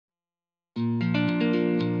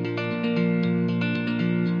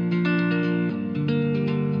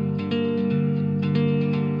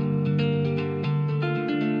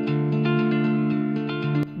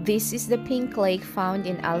This is the pink lake found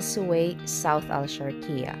in Al Suway, South Al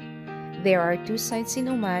Sharqiyah. There are two sites in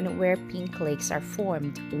Oman where pink lakes are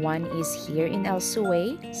formed. One is here in Al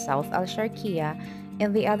Suway, South Al Sharqiyah,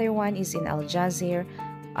 and the other one is in Al Jazir,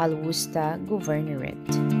 Al Wusta Governorate.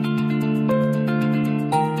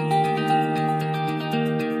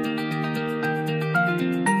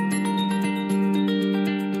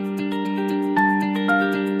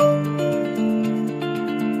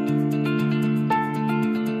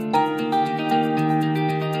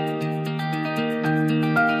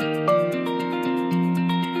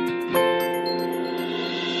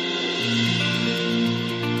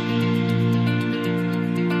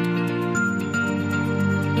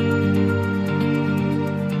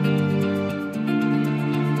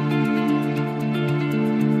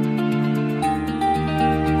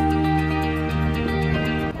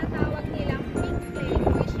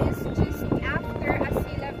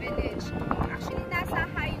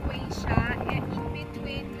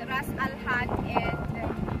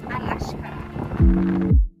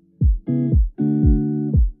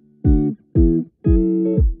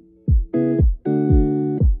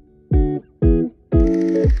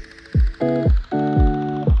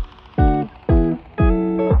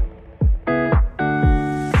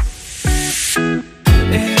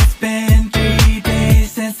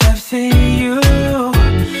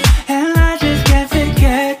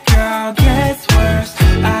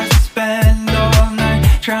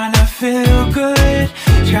 Trying to feel good,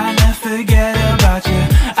 trying to forget about you.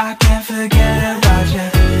 I can't forget